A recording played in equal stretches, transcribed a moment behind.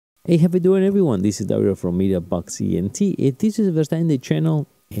Hey, how you doing, everyone? This is Dario from MEDIABOXENT. If this is the first time in the channel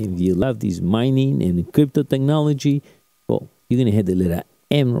and you love this mining and crypto technology, well, you're going to hit the letter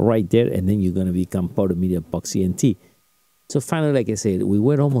M right there, and then you're going to become part of MEDIABOXENT. So finally, like I said, we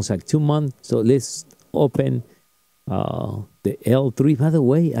went almost like 2 months. So let's open the L3. By the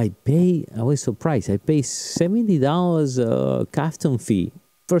way, I was surprised. I paid $70 custom fee.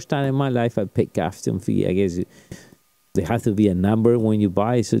 First time in my life I paid custom fee. I guess there has to be a number when you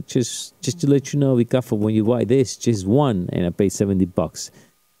buy. So just to let you know, be careful when you buy this, just one, and I paid $70.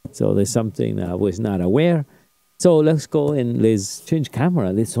 So there's something I was not aware. So let's go and let's change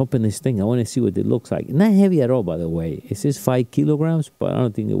camera. Let's open this thing. I want to see what it looks like. Not heavy at all, by the way. It says 5 kilograms, but I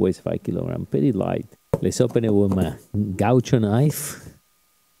don't think it weighs 5 kilograms. Pretty light. Let's open it with my gaucho knife.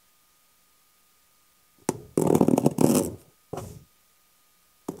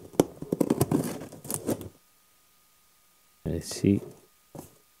 Let's see.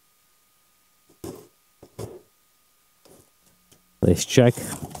 Let's check.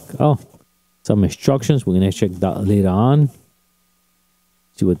 Oh, some instructions. We're gonna check that later on.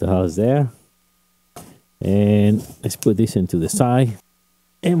 See what the hell is there. And let's put this into the side.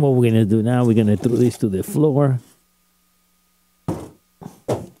 And what we're gonna do now, we're gonna throw this to the floor.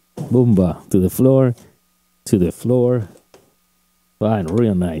 Boomba, to the floor, to the floor. Fine,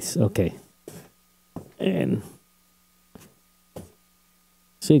 real nice. Okay. And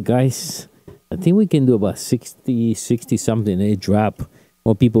see, guys, I think we can do about 60 something. A drop.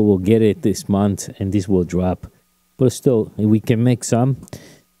 More people will get it this month, and this will drop. But still, we can make some.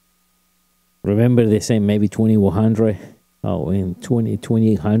 Remember, they say maybe 2100. Oh, and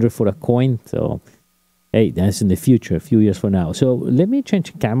 2800 for a coin. So, hey, that's in the future, a few years from now. So let me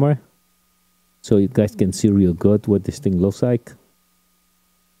change the camera so you guys can see real good what this thing looks like.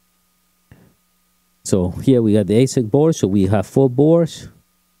 So here we got the ASIC board. So we have 4 boards.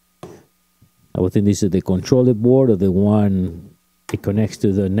 I would think this is the controller board, or the one it connects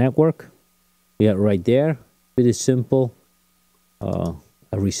to the network. We got right there. Pretty simple. A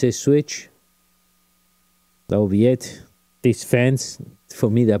reset switch. That will be it. These fans, for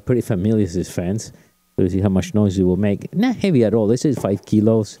me, they're pretty familiar, these fans. So you see how much noise it will make. Not heavy at all. This is 5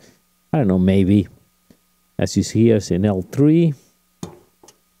 kilos. I don't know, maybe. As you see here, it's an L3.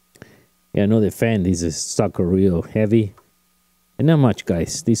 Yeah, I know the fan is a sucker real heavy. And not much,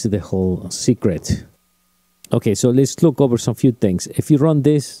 guys. This is the whole secret. Okay, so let's look over some few things. If you run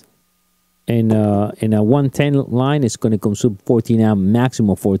this in a 110 line, it's going to consume 14 amp,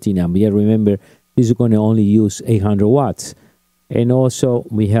 maximum 14 amp. Yeah, remember, this is going to only use 800 watts. And also,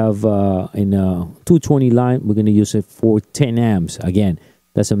 we have in a 220 line, we're going to use it for 10 amps. Again,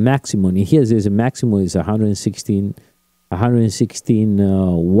 that's a maximum. And here there's a maximum is 116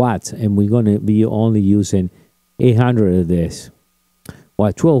 watts. And we're going to be only using 800 of this.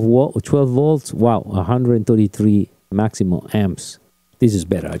 Wow, 12 volts. Wow, 133 maximum amps. This is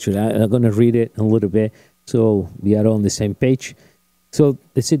better, actually. I'm going to read it a little bit so we are on the same page. So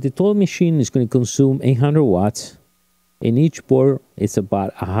they said the total machine is going to consume 800 watts. In each board, it's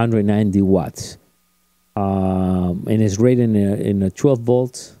about 190 watts. And it's rated in a 12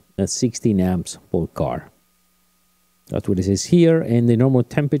 volts, that's 16 amps per car. That's what it says here. And the normal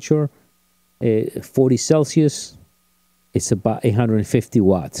temperature, 40 Celsius, it's about 850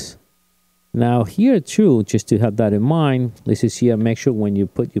 watts. Now here too, just to have that in mind, this is here, make sure when you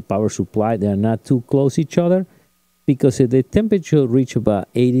put your power supply, they're not too close to each other. Because if the temperature reach about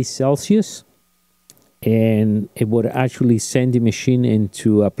 80 Celsius, and it would actually send the machine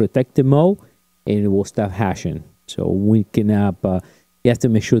into a protected mode, and it will stop hashing. So we can have, you have to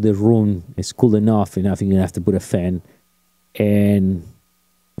make sure the room is cool enough. You're going to have to put a fan. And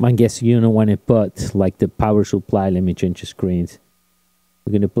I guess you don't want to put like the power supply. Let me change the screens.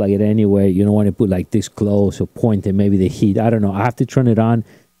 We're going to plug it anyway. You don't want to put like this close or point and maybe the heat. I don't know. I have to turn it on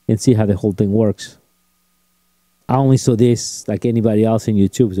and see how the whole thing works. I only saw this like anybody else in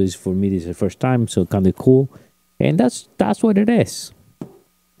YouTube, so for me this is the first time, so kind of cool. And that's what it is.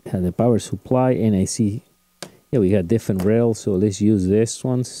 Have the power supply, and I see, yeah, we got different rails, so let's use this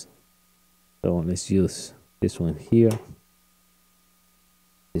ones. So let's use this one here,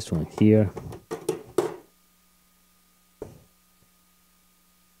 this one here.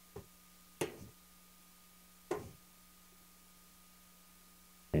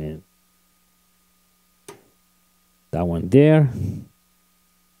 And that one there.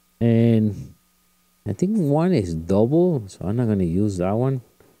 And I think one is double, so I'm not going to use that one.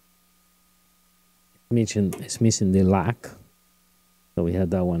 It's missing the lock, so we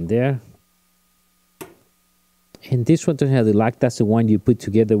have that one there. And this one doesn't have the lock. That's the one you put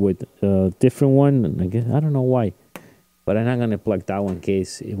together with a different one. And I don't know why. but I'm not going to plug that one in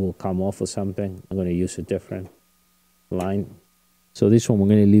case it will come off or something. I'm going to use a different line. So this one, we're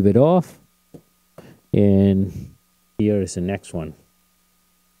going to leave it off. And here is the next one.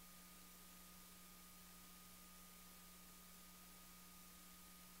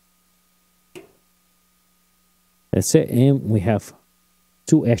 That's it. And we have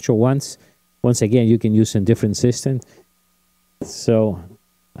 2 extra ones. Once again, you can use a different system. So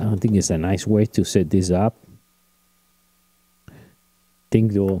I don't think it's a nice way to set this up. I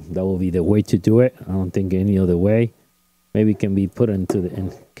think that will be the way to do it. I don't think any other way. Maybe it can be put into the,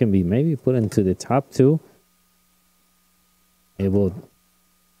 and can be maybe put into the top too. That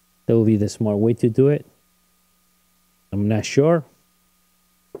will be the smart way to do it. I'm not sure,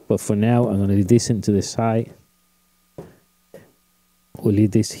 but for now I'm gonna leave this into the side. We'll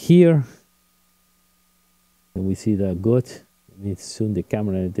leave this here, and we see that good. I need to zoom the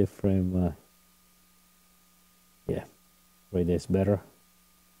camera in a different. Yeah, right there's better.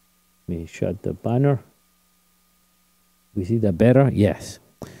 Let me shut the banner. We see that better? Yes.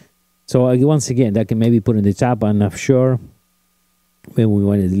 So once again, that can maybe put in the top. I'm not sure. When we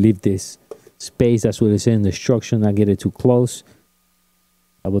want to leave this space, that's what it says in the instruction. Not get it too close.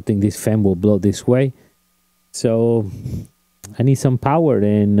 I would think this fan will blow this way. So I need some power,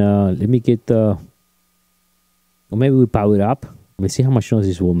 and let me get the. Or maybe we power it up. Let's see how much noise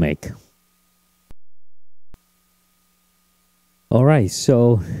this will make. All right,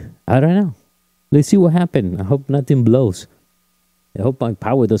 so I don't know. Let's see what happens. I hope nothing blows. I hope my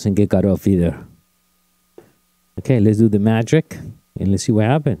power doesn't get cut off either. Okay, let's do the magic and let's see what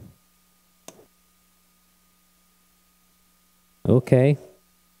happens. Okay.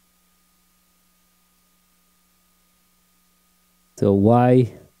 So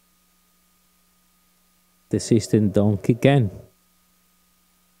why the system don't kick in?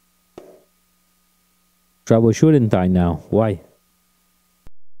 Troubleshooting time now. Why?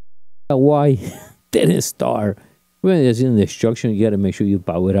 Why didn't start? When it's in the instruction, you gotta make sure you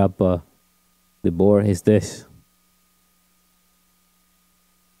power up the board. Is this?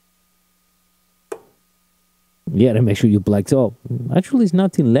 You gotta make sure you plug. So actually, there's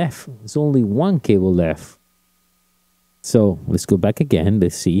nothing left. There's only one cable left. So let's go back again.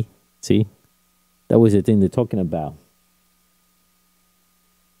 Let's see. See, that was the thing they're talking about.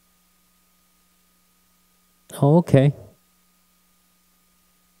 Oh, okay.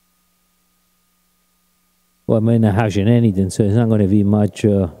 Well, I may not have anything, so it's not going to be much.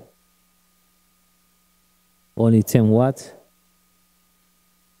 Only 10 watts.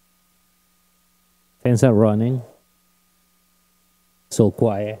 Fans are running. So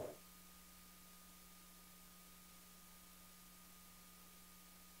quiet.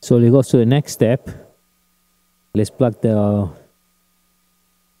 So let's go to the next step. Let's plug the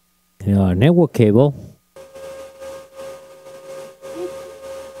network cable.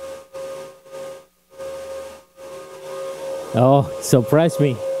 Oh, surprised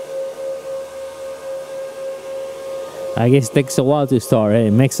me. I guess it takes a while to start.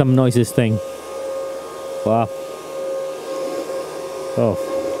 It makes some noises thing. Wow. Oh.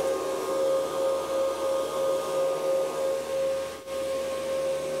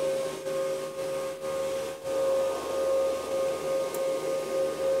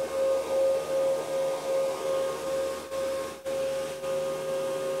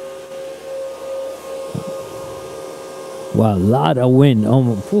 Wow, a lot of wind. Oh,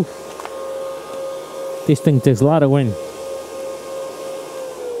 whew. This thing takes a lot of wind.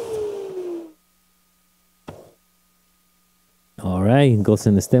 All right, it goes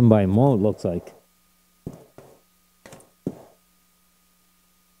in the standby mode, looks like.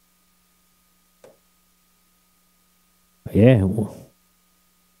 Yeah,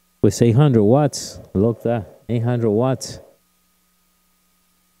 with 800 watts. Look at that, 800 watts.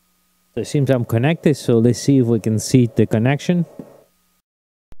 So it seems I'm connected, so let's see if we can see the connection.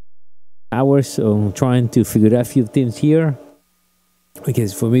 Hours of trying to figure out a few things here,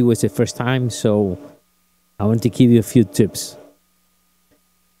 because for me it was the first time, so I want to give you a few tips.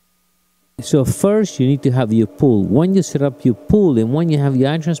 So first you need to have your pool. When you set up your pool and when you have your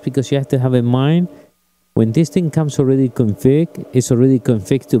address, because you have to have in mind, when this thing comes already configured, it's already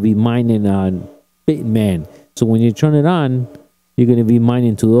configured to be mining on Bitmain. So when you turn it on, you're going to be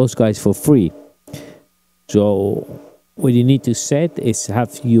mining to those guys for free. So what you need to set is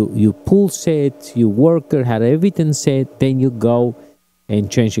have your pool set, your worker, have everything set. Then you go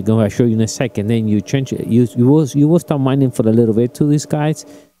and change it. I'll show you in a second. Then you change it. You will start mining for a little bit to these guys,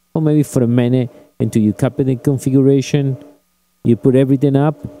 or maybe for a minute until you copy the configuration. You put everything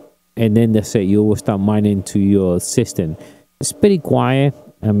up, and then that's it. You will start mining to your system. It's pretty quiet.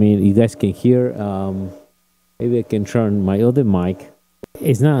 I mean, you guys can hear. Maybe I can turn my other mic.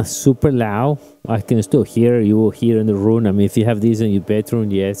 It's not super loud. I can still hear. You will hear in the room. I mean, if you have this in your bedroom,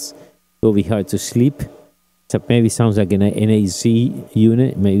 yes, it will be hard to sleep. So maybe sounds like an AC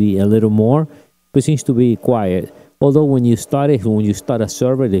unit, maybe a little more, but it seems to be quiet. Although when you start a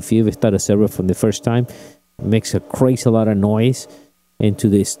server, if you ever start a server for the first time, it makes a crazy lot of noise. Into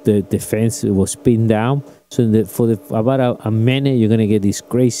this, the fence, it will spin down. So about a minute, you're gonna get this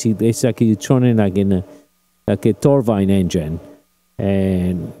crazy. It's like you're turning like a turbine engine,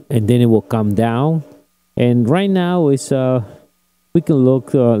 and then it will come down. And right now it's we can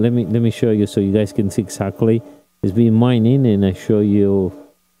look. Let me show you so you guys can see exactly. It's being mining, and I show you.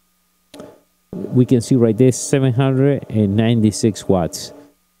 We can see right there 796 watts.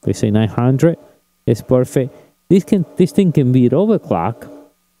 They say 900. It's perfect. This thing can be overclock,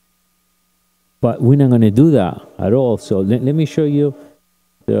 but we're not going to do that at all. So let me show you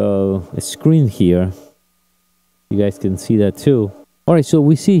the screen here. You guys can see that too. All right, so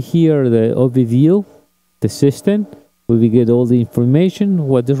we see here the overview, the system. We get all the information,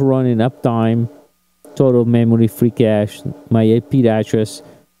 what is running, uptime, total memory, free cache, my IP address.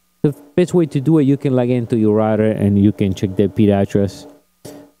 The best way to do it, you can log into your router and you can check the IP address.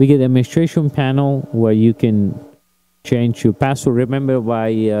 We get the administration panel where you can change your password. Remember,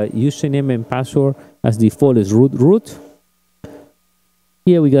 by username and password as default is root.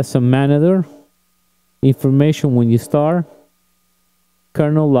 Here we got some manager information when you start.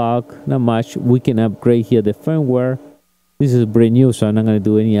 Kernel log, not much. We can upgrade here the firmware. This is brand new, so I'm not going to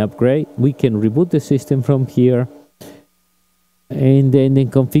do any upgrade. We can reboot the system from here. And then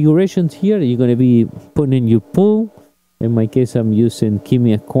in configurations here, you're going to be putting in your pool. In my case, I'm using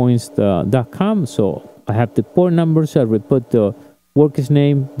kimiacoins.com. So I have the port numbers. I put the worker's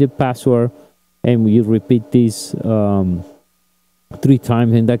name, the password, and you repeat this 3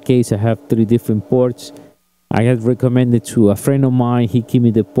 times. In that case, I have 3 different ports. I had recommended to a friend of mine. He gave me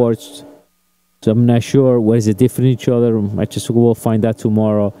the ports. So I'm not sure what is the difference in each other. I just will find out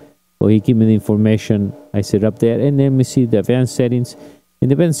tomorrow. Or he gave me the information. I set up there. And then we see the advanced settings. In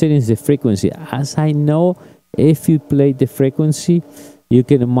the advanced settings, the frequency. As I know, if you play the frequency, you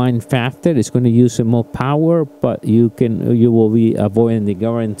can mine faster. It's going to use more power, but you will be avoiding the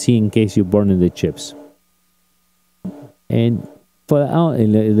guarantee in case you burn the chips. And for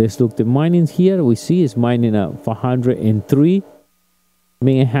let's look the mining here. We see it's mining at 403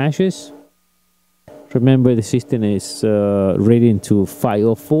 mega hashes. Remember, the system is rating to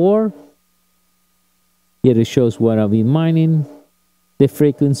 504. Here it shows what I'll be mining, the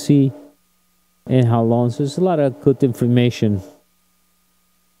frequency, and how long. So there's a lot of good information.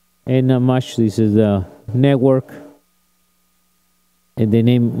 And not much. This is the network. And the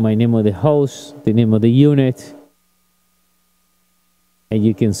name, my name of the host, the name of the unit. And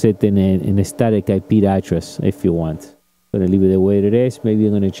you can set in a static IP address if you want. I'm going to leave it the way it is. Maybe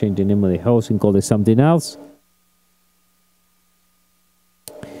I'm going to change the name of the host and call it something else.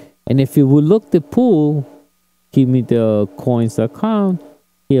 And if you will look the pool, give me the coins.com.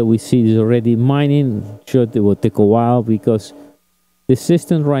 Here we see it's already mining. Sure, it will take a while because the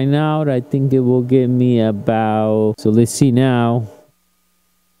system right now, I think it will give me about, so let's see now,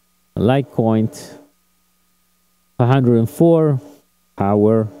 Litecoin, 104,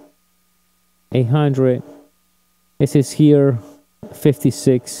 power, 800. It says here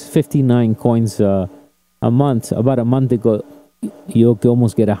 59 coins a month. About a month ago, you could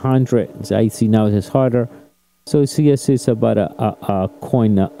almost get 100. So I see now it's harder. So CS is about a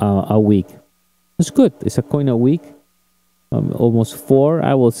coin a week. It's good. It's a coin a week. Almost 4.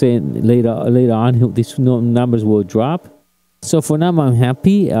 I will say later on these numbers will drop. So for now I'm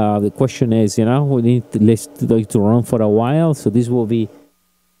happy. The question is, we need to run for a while. So this will be.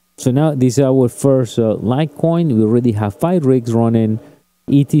 So now this is our first Litecoin. We already have 5 rigs running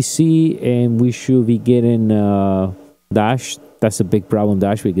ETC, and we should be getting Dash. That's a big problem,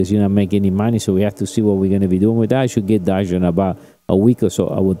 Dash, because you're not making any money. So we have to see what we're going to be doing with that. I should get Dash in about a week or so.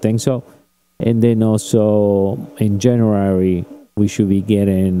 I would think so. And then also in January, we should be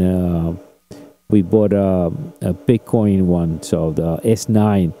getting, we bought a Bitcoin one, so the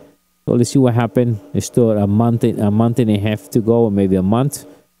S9. So let's see what happened. It's still a month and a half to go, or maybe a month.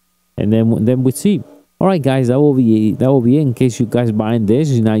 And then we see. All right, guys, that will be it. In case you guys buying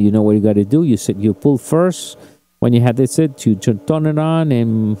this, now you know what you got to do. You set your pull first. When you have it set, you turn it on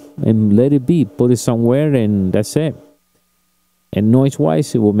and let it be. Put it somewhere, and that's it. And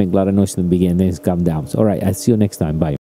noise-wise, it will make a lot of noise in the beginning, then it's calm down. So, all right, I'll see you next time. Bye.